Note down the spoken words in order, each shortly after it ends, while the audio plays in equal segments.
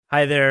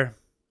Hi there,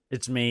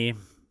 it's me,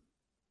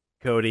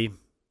 Cody,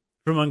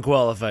 from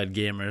Unqualified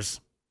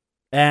Gamers.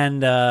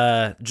 And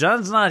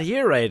John's not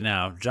here right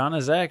now. John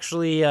is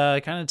actually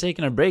kind of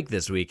taking a break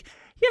this week.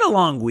 He had a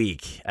long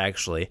week,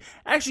 actually.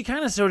 Actually,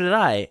 kind of so did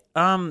I.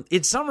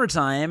 It's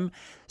summertime,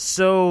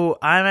 so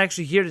I'm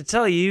actually here to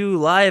tell you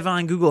live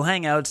on Google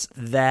Hangouts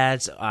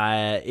that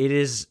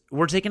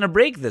we're taking a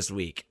break this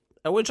week,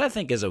 which I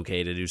think is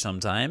okay to do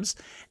sometimes.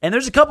 And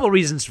there's a couple of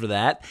reasons for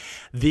that.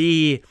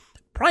 The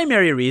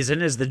primary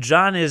reason is that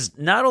John is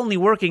not only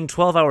working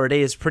 12-hour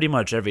days pretty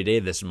much every day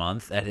this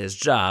month at his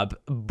job,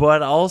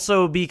 but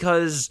also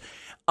because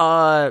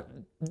there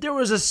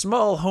was a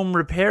small home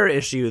repair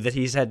issue that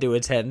he's had to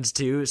attend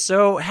to,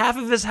 so half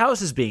of his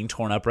house is being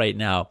torn up right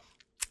now.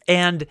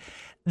 And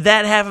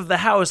that half of the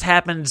house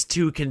happens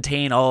to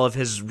contain all of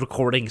his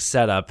recording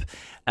setup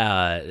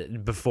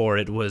before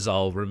it was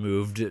all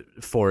removed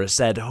for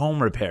said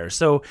home repair.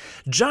 So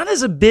John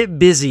is a bit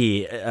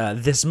busy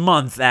this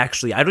month,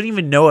 actually. I don't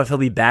even know if he'll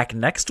be back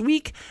next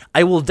week.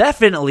 I will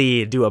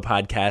definitely do a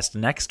podcast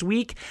next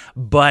week,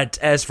 but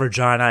as for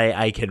John,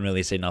 I can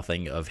really say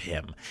nothing of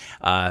him.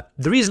 The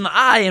reason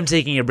I am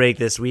taking a break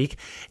this week,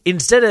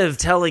 instead of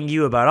telling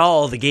you about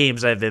all the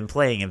games I've been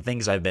playing and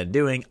things I've been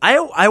doing, I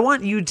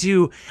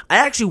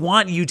actually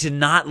want you to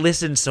not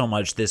listen so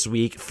much this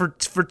week for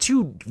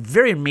two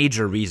very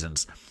major reasons.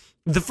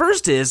 The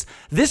first is,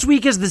 this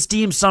week is the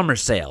Steam Summer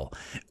Sale.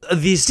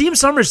 The Steam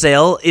Summer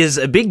Sale is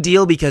a big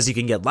deal because you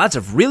can get lots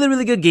of really,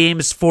 really good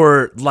games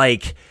for,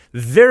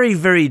 very,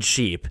 very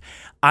cheap.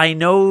 I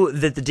know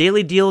that the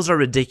daily deals are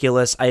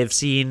ridiculous. I have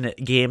seen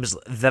games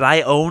that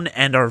I own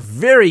and are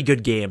very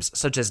good games,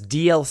 such as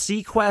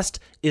DLC Quest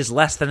is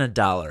less than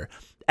 $1.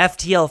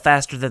 FTL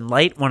Faster Than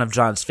Light, one of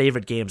John's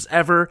favorite games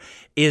ever,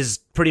 is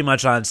pretty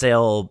much on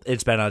sale.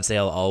 It's been on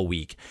sale all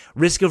week.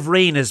 Risk of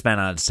Rain has been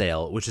on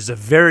sale, which is a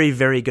very,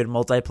 very good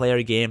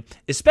multiplayer game,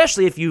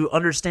 especially if you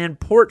understand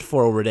port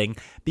forwarding,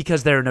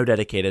 because there are no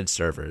dedicated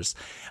servers.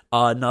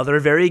 Another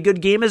very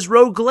good game is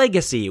Rogue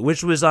Legacy,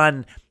 which was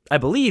on, I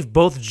believe,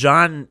 both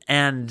John's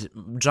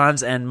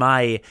and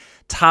my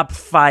top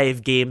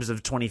 5 games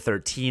of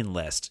 2013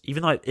 list,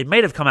 even though it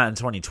might have come out in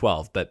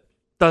 2012, but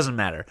doesn't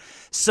matter.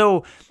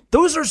 So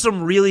those are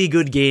some really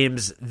good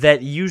games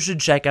that you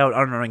should check out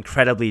and are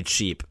incredibly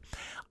cheap.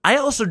 I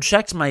also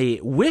checked my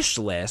wish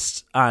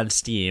list on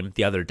Steam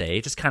the other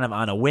day, just kind of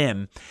on a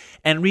whim,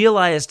 and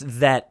realized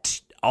that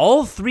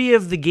all 3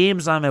 of the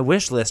games on my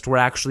wish list were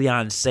actually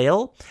on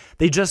sale.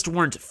 They just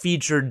weren't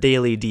featured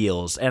daily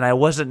deals, and I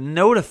wasn't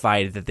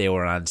notified that they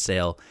were on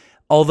sale,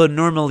 although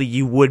normally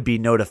you would be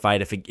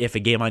notified if a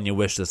game on your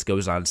wish list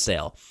goes on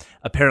sale.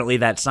 Apparently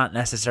that's not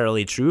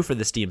necessarily true for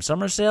the Steam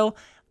Summer Sale.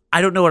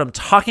 I don't know what I'm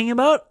talking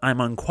about.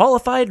 I'm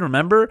unqualified,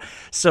 remember?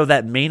 So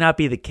that may not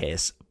be the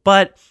case.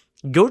 But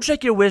go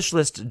check your wish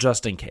list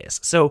just in case.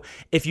 So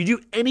if you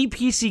do any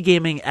PC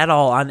gaming at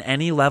all on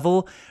any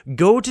level,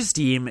 go to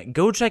Steam,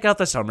 go check out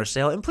the Summer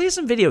Sale, and play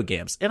some video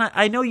games. And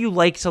I know you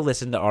like to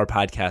listen to our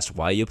podcast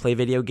while you play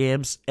video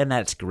games, and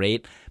that's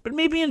great. But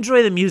maybe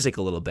enjoy the music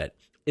a little bit,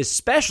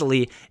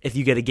 especially if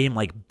you get a game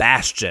like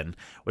Bastion,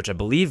 which I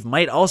believe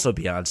might also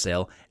be on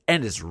sale,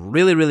 and is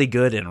really, really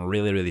good and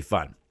really, really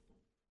fun.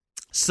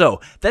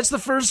 So that's the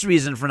first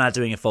reason for not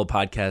doing a full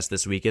podcast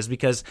this week, is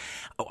because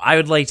I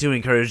would like to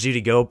encourage you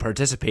to go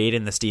participate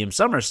in the Steam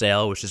Summer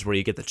Sale, which is where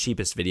you get the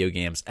cheapest video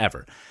games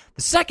ever.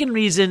 The second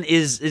reason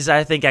is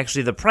I think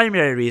actually the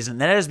primary reason.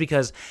 That is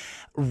because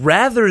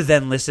rather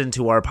than listen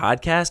to our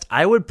podcast,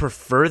 I would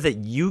prefer that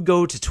you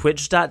go to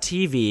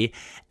twitch.tv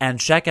and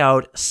check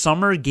out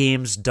Summer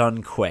Games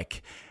Done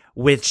Quick,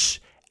 which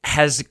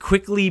has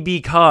quickly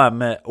become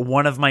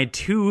one of my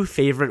 2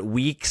 favorite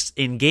weeks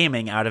in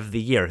gaming out of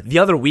the year. The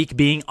other week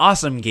being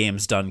Awesome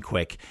Games Done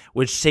Quick,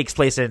 which takes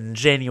place in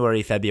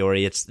January,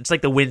 February. It's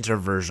like the winter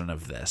version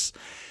of this.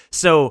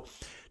 So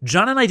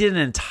John and I did an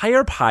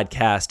entire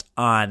podcast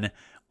on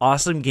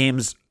Awesome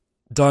Games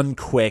Done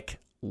Quick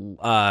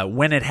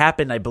when it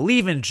happened, I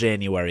believe, in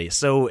January.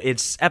 So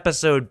it's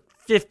episode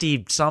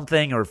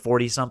 50-something or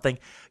 40-something.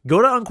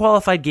 Go to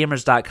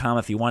unqualifiedgamers.com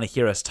if you want to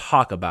hear us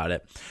talk about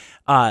it.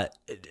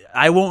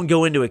 I won't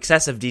go into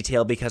excessive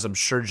detail because I'm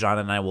sure John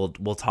and I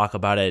will talk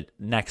about it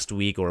next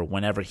week or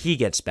whenever he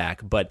gets back.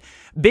 But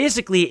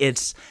basically,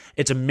 it's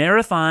a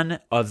marathon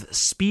of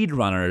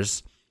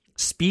speedrunners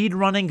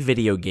speedrunning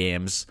video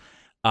games,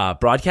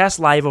 broadcast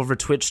live over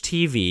Twitch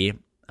TV.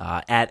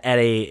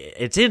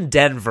 It's in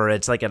Denver.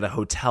 It's like at a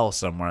hotel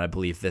somewhere, I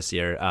believe, this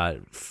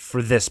year,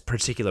 for this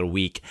particular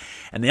week.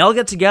 And they all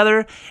get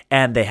together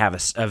and they have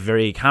a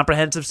very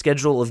comprehensive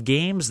schedule of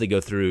games. They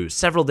go through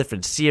several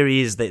different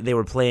series. They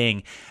were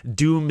playing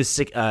Doom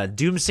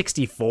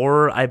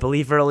 64, I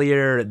believe,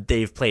 earlier.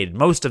 They've played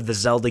most of the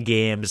Zelda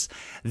games.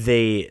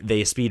 They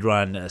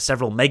speedrun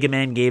several Mega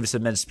Man games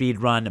have been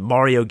speedrun,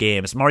 Mario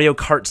games, Mario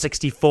Kart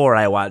 64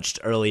 I watched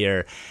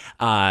earlier.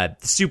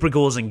 Super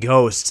Ghouls and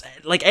Ghosts,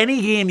 like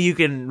any game you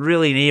can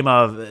really name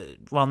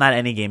well, not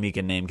any game you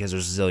can name because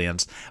there's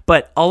zillions,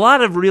 but a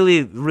lot of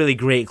really, really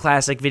great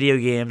classic video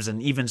games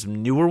and even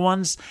some newer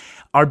ones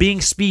are being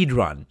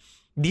speedrun.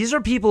 These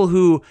are people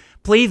who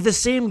play the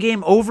same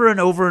game over and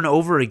over and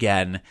over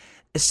again,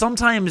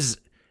 sometimes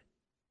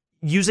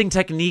using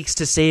techniques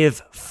to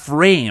save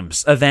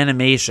frames of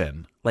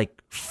animation,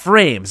 like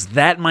frames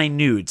that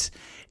minute,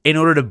 in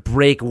order to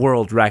break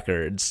world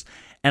records.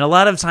 And a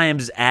lot of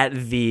times at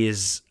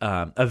these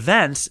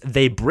events,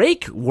 they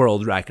break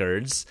world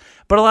records,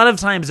 but a lot of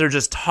times they're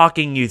just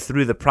talking you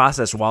through the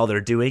process while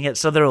they're doing it,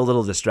 so they're a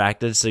little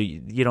distracted, so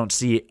you don't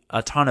see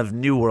a ton of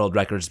new world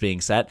records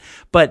being set.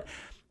 But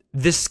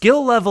the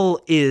skill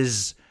level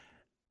is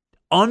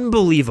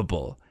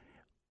unbelievable.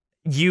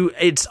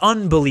 It's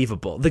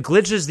unbelievable. The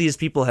glitches these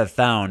people have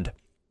found.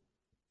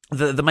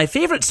 My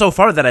favorite so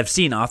far that I've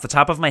seen off the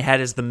top of my head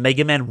is the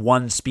Mega Man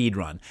 1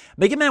 speedrun.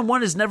 Mega Man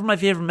 1 is never my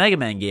favorite Mega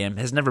Man game,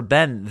 has never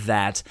been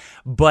that,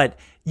 but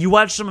you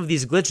watch some of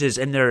these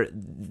glitches and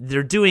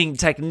they're doing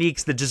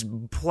techniques that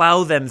just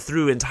plow them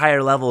through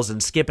entire levels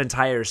and skip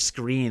entire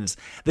screens.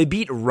 They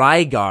beat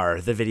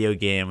Rygar, the video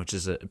game, which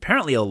is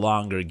apparently a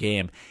longer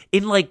game,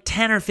 in like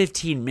 10 or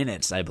 15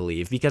 minutes, I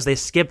believe, because they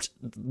skipped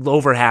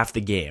over half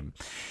the game.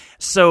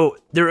 So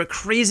there are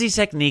crazy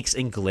techniques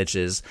and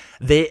glitches.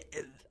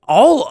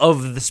 All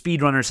of the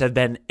speedrunners have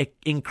been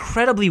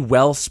incredibly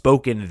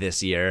well-spoken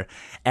this year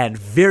and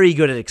very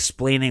good at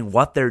explaining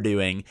what they're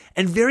doing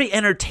and very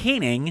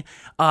entertaining.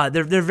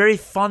 They're very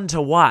fun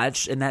to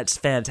watch, and that's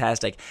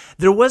fantastic.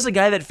 There was a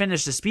guy that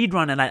finished a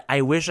speedrun, and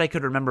I wish I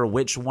could remember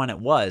which one it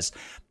was.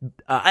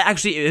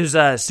 Actually, it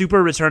was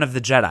Super Return of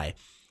the Jedi.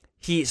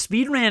 He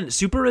speedran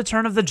Super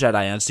Return of the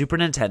Jedi on Super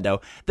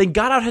Nintendo, then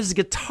got out his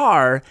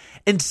guitar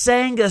and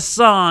sang a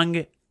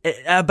song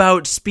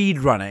about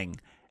speedrunning.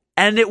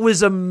 And it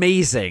was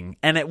amazing,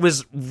 and it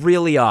was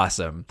really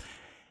awesome.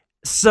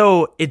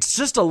 So it's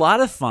just a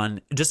lot of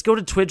fun. Just go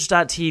to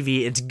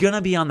twitch.tv. It's going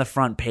to be on the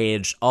front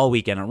page all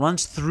weekend. It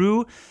runs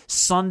through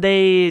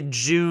Sunday,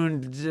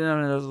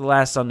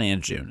 last Sunday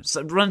in June.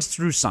 So it runs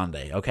through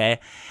Sunday, okay?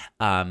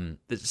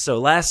 So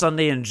last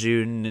Sunday in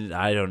June,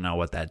 I don't know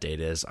what that date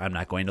is. I'm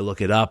not going to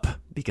look it up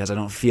because I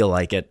don't feel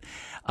like it.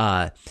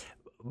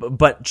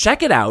 But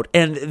check it out.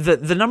 And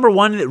the number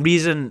one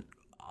reason,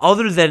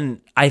 other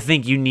than I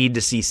think you need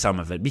to see some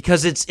of it,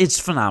 because it's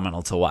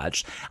phenomenal to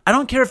watch. I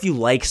don't care if you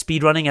like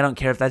speedrunning. I don't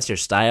care if that's your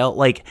style.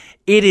 Like,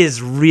 it is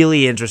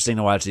really interesting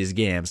to watch these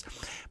games.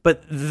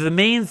 But the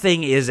main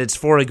thing is it's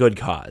for a good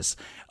cause.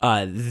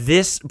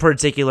 This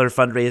particular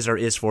fundraiser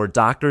is for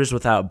Doctors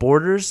Without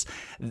Borders.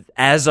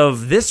 As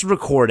of this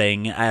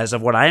recording, as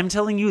of what I am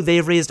telling you,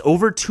 they've raised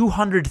over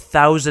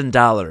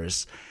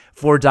 $200,000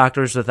 for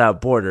Doctors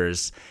Without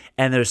Borders.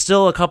 And there's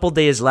still a couple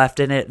days left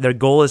in it. Their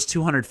goal is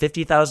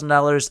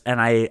 $250,000,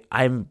 and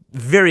I'm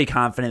very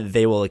confident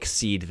they will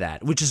exceed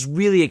that, which is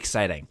really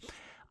exciting.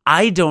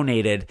 I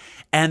donated,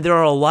 and there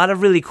are a lot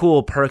of really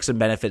cool perks and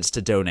benefits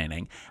to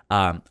donating.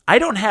 I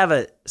don't have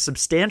a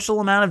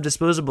substantial amount of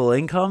disposable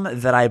income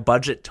that I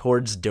budget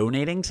towards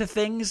donating to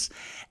things,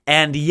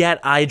 and yet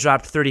I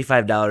dropped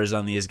 $35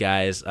 on these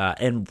guys,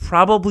 and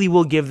probably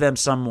will give them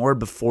some more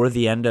before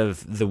the end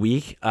of the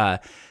week.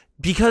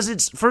 Because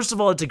it's, first of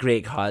all, it's a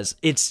great cause.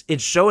 It's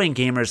showing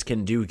gamers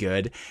can do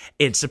good.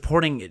 It's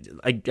supporting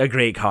a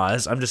great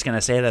cause. I'm just going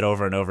to say that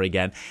over and over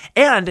again.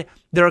 And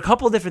there are a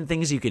couple different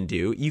things you can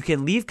do. You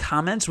can leave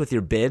comments with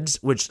your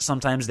bids, which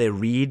sometimes they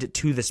read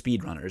to the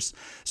speedrunners.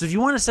 So if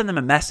you want to send them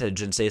a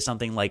message and say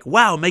something like,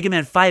 wow, Mega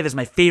Man 5 is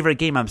my favorite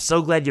game. I'm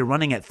so glad you're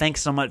running it. Thanks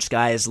so much,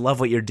 guys.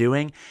 Love what you're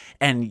doing.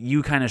 And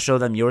you kind of show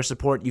them your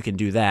support. You can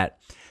do that.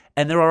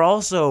 And there are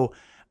also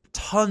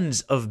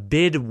tons of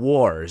bid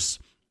wars,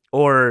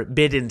 or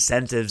bid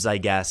incentives, I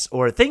guess,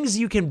 or things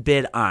you can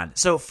bid on.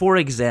 So, for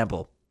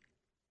example,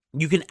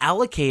 you can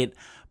allocate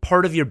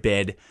part of your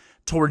bid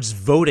towards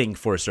voting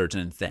for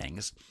certain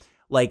things.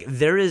 Like,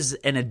 there is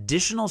an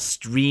additional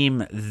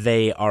stream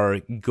they are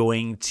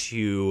going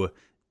to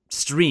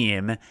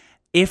stream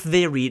if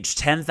they reach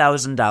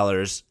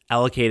 $10,000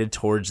 allocated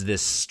towards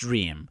this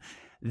stream.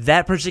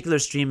 That particular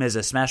stream is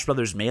a Smash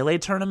Brothers Melee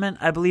tournament,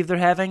 I believe they're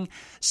having.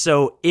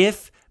 So,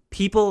 if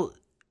people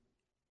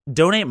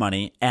donate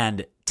money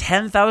and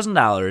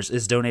 $10,000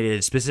 is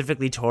donated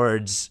specifically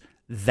towards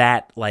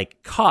that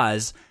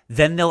cause,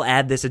 then they'll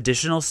add this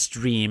additional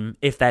stream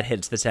if that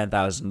hits the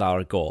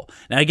 $10,000 goal.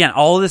 Now, again,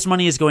 all of this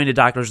money is going to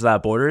Doctors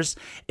Without Borders.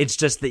 It's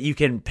just that you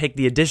can pick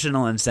the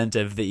additional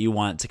incentive that you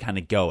want to kind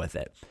of go with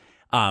it.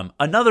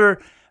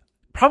 Another,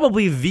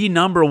 probably the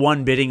number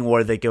one bidding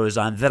war that goes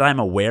on that I'm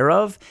aware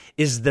of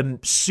is the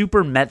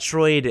Super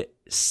Metroid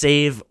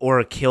Save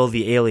or Kill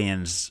the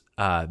Aliens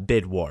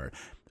bid war,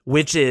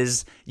 which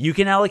is you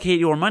can allocate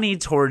your money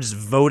towards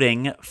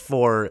voting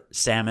for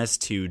Samus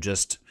to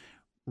just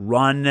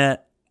run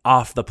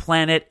off the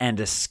planet and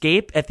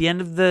escape at the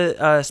end of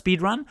the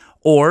speed run,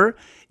 or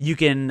you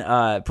can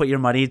put your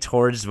money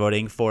towards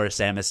voting for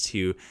Samus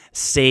to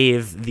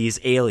save these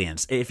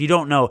aliens. If you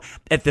don't know,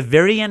 at the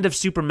very end of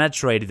Super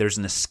Metroid, there's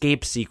an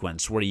escape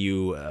sequence where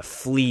you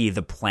flee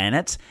the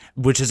planet,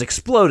 which is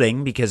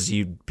exploding because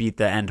you beat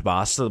the end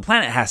boss, so the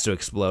planet has to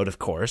explode, of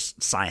course,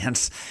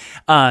 science.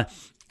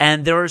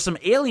 And there are some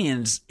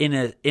aliens in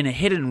a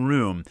hidden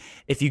room.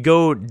 If you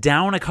go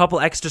down a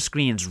couple extra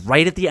screens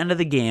right at the end of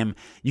the game,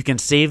 you can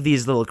save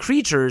these little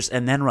creatures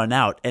and then run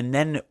out. And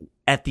then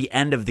at the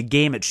end of the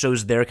game, it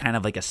shows their kind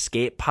of like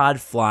escape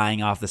pod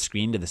flying off the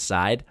screen to the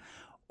side.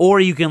 Or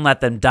you can let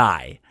them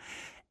die.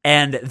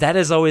 And that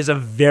is always a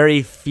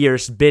very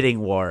fierce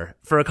bidding war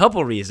for a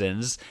couple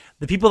reasons.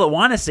 The people that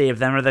want to save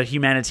them are the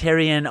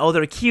humanitarian, oh,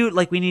 they're cute,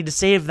 like we need to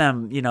save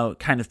them,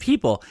 kind of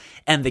people.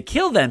 And the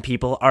kill them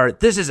people are,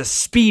 this is a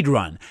speed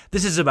run.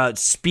 This is about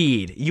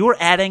speed. You're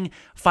adding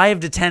 5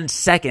 to 10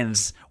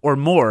 seconds or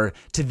more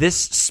to this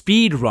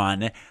speed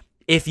run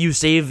if you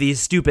save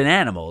these stupid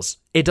animals.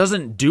 It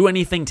doesn't do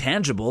anything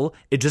tangible.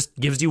 It just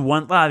gives you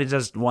it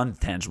does one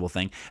tangible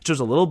thing. It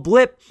shows a little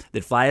blip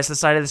that flies to the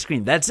side of the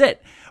screen. That's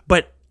it.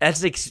 But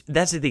that's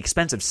at the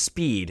expense of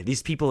speed.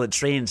 These people that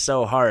train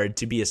so hard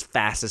to be as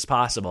fast as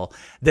possible,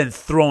 then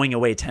throwing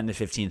away 10 to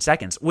 15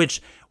 seconds,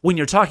 which when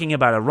you're talking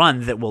about a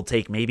run that will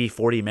take maybe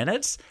 40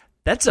 minutes,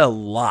 that's a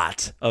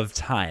lot of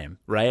time,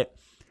 right?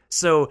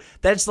 So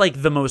that's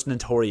like the most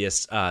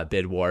notorious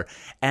bid war.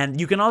 And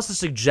you can also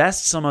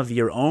suggest some of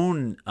your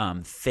own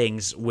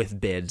things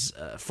with bids.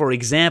 For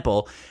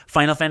example,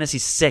 Final Fantasy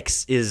VI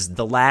is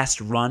the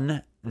last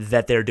run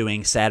that they're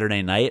doing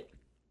Saturday night.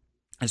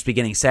 It's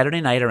beginning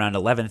Saturday night around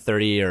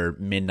 11:30 or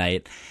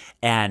midnight,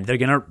 and they're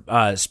going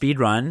to speed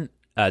run,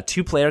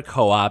 2-player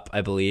co-op,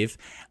 I believe,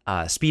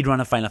 speed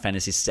run of Final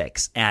Fantasy VI.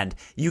 And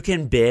you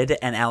can bid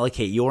and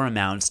allocate your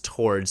amounts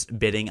towards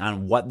bidding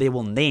on what they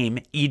will name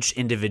each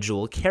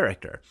individual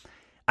character.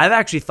 I've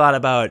actually thought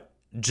about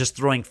just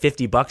throwing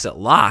 $50 at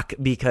Locke,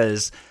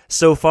 because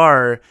so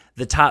far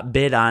the top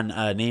bid on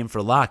a name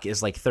for Locke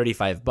is like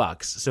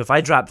 $35. So if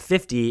I drop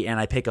 50 and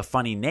I pick a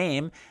funny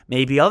name,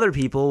 maybe other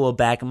people will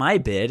back my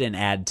bid and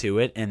add to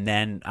it, and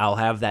then I'll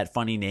have that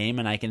funny name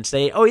and I can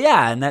say, oh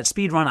yeah, in that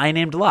speedrun I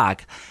named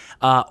Locke.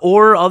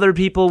 Or other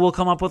people will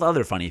come up with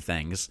other funny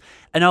things.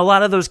 And a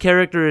lot of those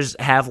characters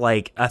have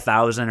like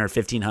 $1,000 or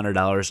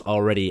 $1,500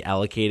 already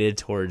allocated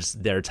towards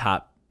their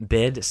top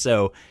bid,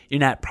 so you're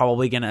not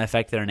probably going to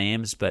affect their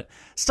names, but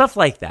stuff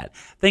like that.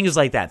 Things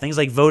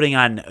like voting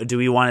on, do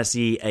we want to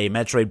see a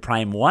Metroid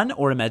Prime 1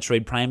 or a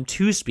Metroid Prime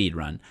 2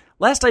 speedrun?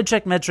 Last I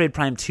checked, Metroid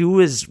Prime 2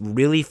 is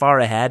really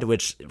far ahead,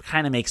 which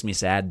kind of makes me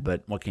sad,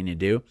 but what can you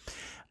do?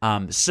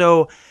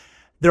 So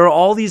there are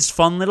all these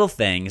fun little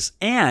things,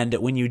 and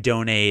when you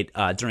donate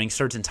during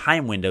certain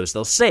time windows,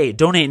 they'll say,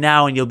 donate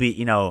now and you'll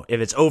be, if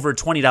it's over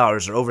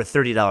 $20 or over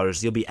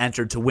 $30, you'll be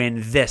entered to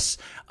win this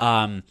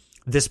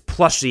this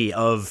plushie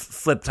of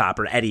Flip Top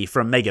or Eddie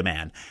from Mega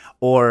Man,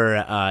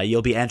 or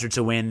you'll be entered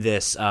to win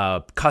this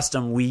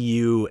custom Wii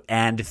U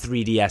and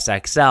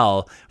 3DS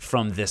XL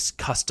from this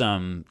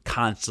custom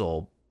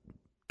console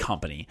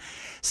company.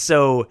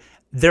 So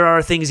there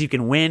are things you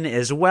can win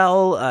as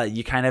well.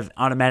 You kind of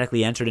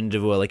automatically entered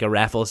into a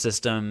raffle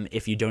system.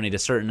 If you donate a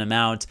certain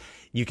amount,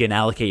 you can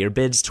allocate your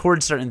bids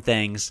towards certain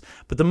things.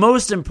 But the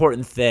most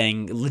important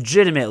thing,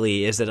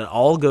 legitimately, is that it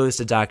all goes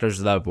to Doctors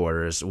Without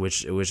Borders,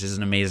 which is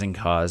an amazing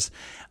cause.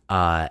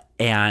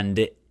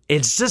 And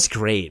it's just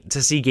great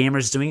to see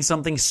gamers doing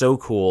something so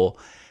cool.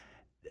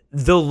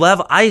 The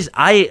level,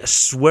 I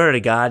swear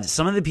to God,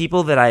 some of the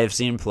people that I have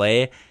seen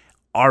play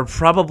are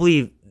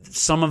probably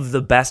some of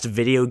the best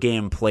video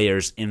game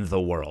players in the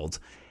world.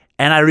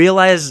 And I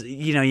realize,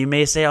 you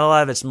may say, oh,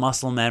 it's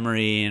muscle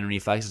memory and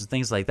reflexes and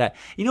things like that.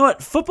 You know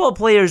what? Football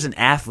players and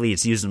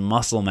athletes use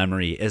muscle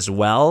memory as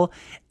well.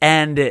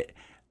 And,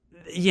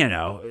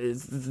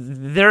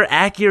 their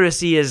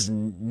accuracy is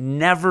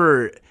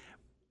never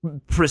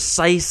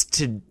precise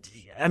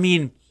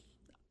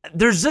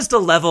there's just a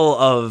level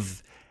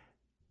of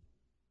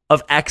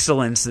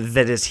excellence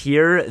that is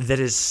here that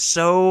is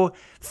so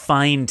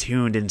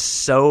fine-tuned and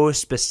so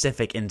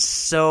specific and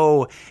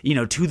so,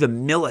 to the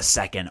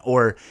millisecond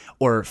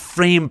or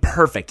frame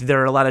perfect.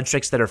 There are a lot of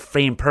tricks that are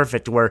frame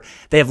perfect where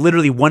they have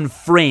literally one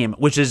frame,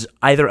 which is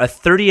either a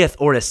 30th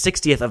or a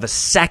 60th of a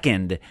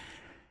second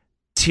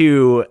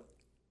to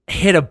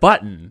hit a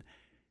button.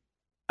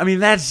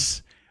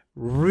 That's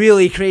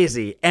really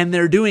crazy. And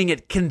they're doing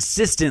it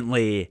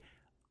consistently,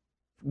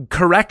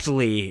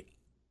 correctly,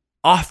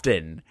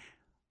 often.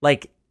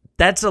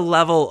 That's a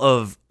level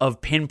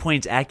of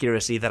pinpoint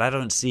accuracy that I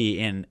don't see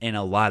in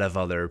a lot of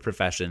other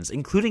professions,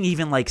 including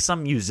even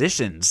some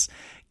musicians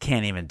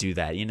can't even do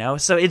that,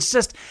 So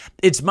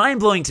it's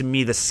mind-blowing to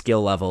me, the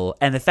skill level,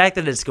 and the fact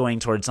that it's going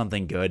towards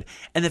something good,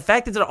 and the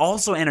fact that they're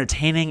also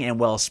entertaining and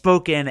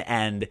well-spoken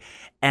and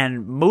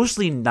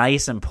mostly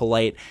nice and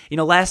polite.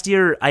 Last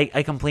year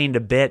I complained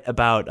a bit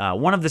about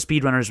one of the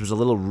speedrunners was a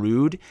little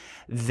rude.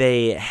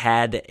 They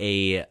had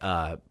a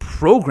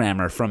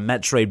programmer from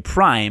Metroid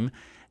Prime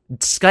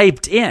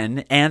Skyped in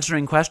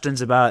answering questions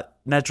about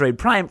Metroid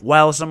Prime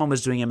while someone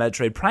was doing a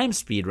Metroid Prime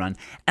speedrun.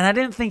 And I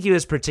didn't think he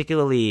was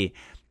particularly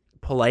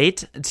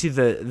polite to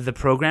the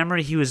programmer.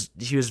 He was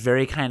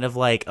very kind of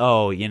like,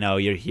 oh,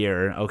 you're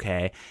here.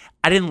 Okay.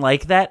 I didn't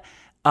like that.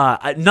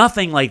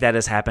 Nothing like that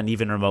has happened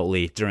even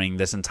remotely during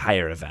this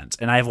entire event,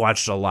 and I've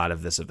watched a lot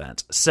of this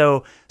event.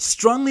 So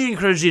strongly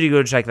encourage you to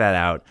go check that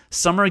out.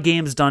 Summer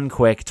Games Done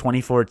Quick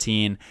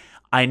 2014.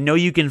 I know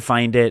you can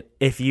find it.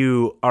 If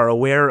you are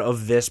aware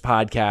of this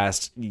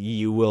podcast,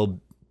 you will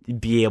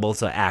be able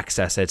to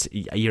access it.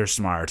 You're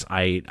smart.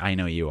 I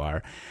know you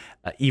are.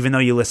 Even though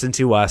you listen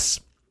to us,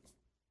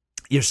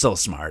 you're still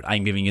smart.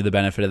 I'm giving you the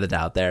benefit of the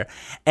doubt there.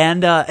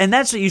 And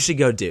that's what you should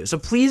go do. So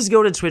please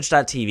go to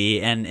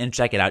twitch.tv and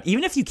check it out.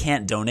 Even if you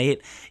can't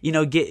donate,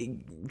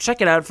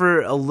 check it out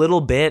for a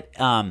little bit.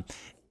 And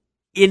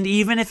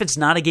even if it's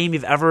not a game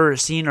you've ever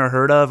seen or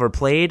heard of or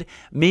played,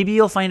 maybe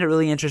you'll find it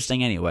really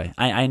interesting anyway.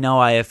 I know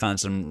I have found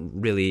some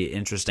really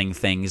interesting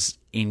things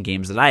in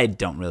games that I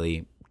don't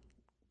really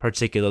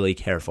particularly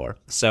care for.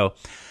 So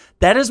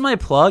that is my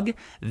plug.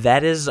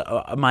 That is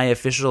my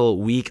official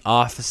week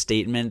off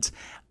statement.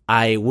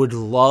 I would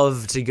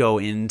love to go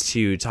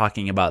into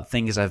talking about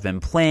things I've been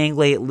playing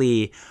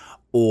lately,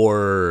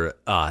 or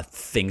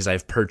things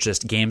I've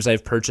purchased, games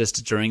I've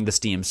purchased during the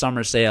Steam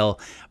Summer Sale,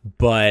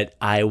 but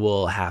I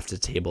will have to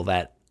table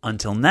that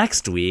until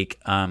next week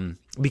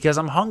because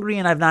I'm hungry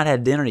and I've not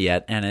had dinner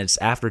yet, and it's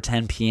after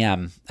 10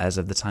 p.m. as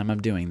of the time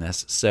I'm doing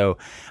this. So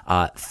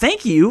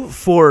thank you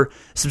for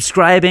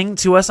subscribing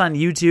to us on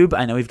YouTube.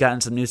 I know we've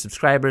gotten some new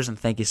subscribers, and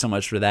thank you so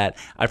much for that.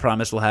 I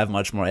promise we'll have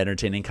much more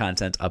entertaining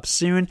content up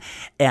soon.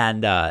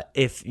 And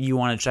if you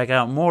want to check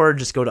out more,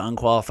 just go to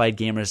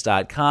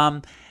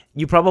unqualifiedgamers.com.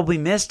 You probably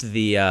missed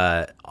the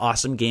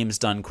Awesome Games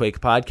Done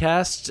Quick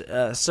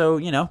podcast, so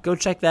go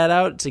check that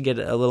out to get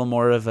a little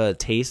more of a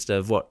taste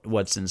of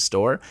what's in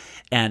store.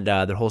 And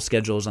their whole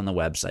schedule is on the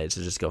website,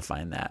 so just go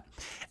find that.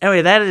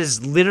 Anyway, that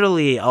is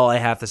literally all I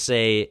have to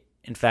say.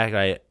 In fact,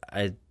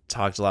 I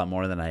talked a lot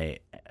more than I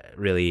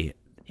really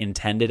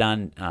intended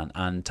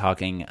on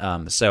talking.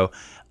 So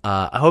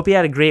I hope you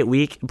had a great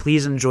week.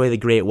 Please enjoy the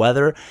great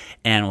weather,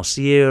 and we'll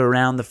see you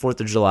around the 4th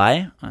of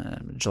July,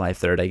 July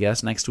 3rd, I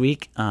guess, next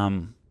week.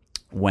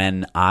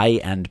 When I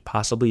and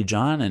possibly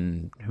John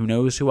and who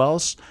knows who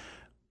else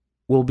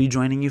will be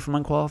joining you from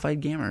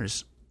Unqualified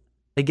Gamers.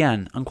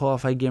 Again,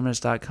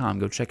 unqualifiedgamers.com.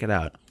 Go check it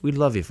out. We'd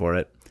love you for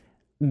it.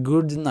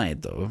 Good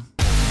night, though.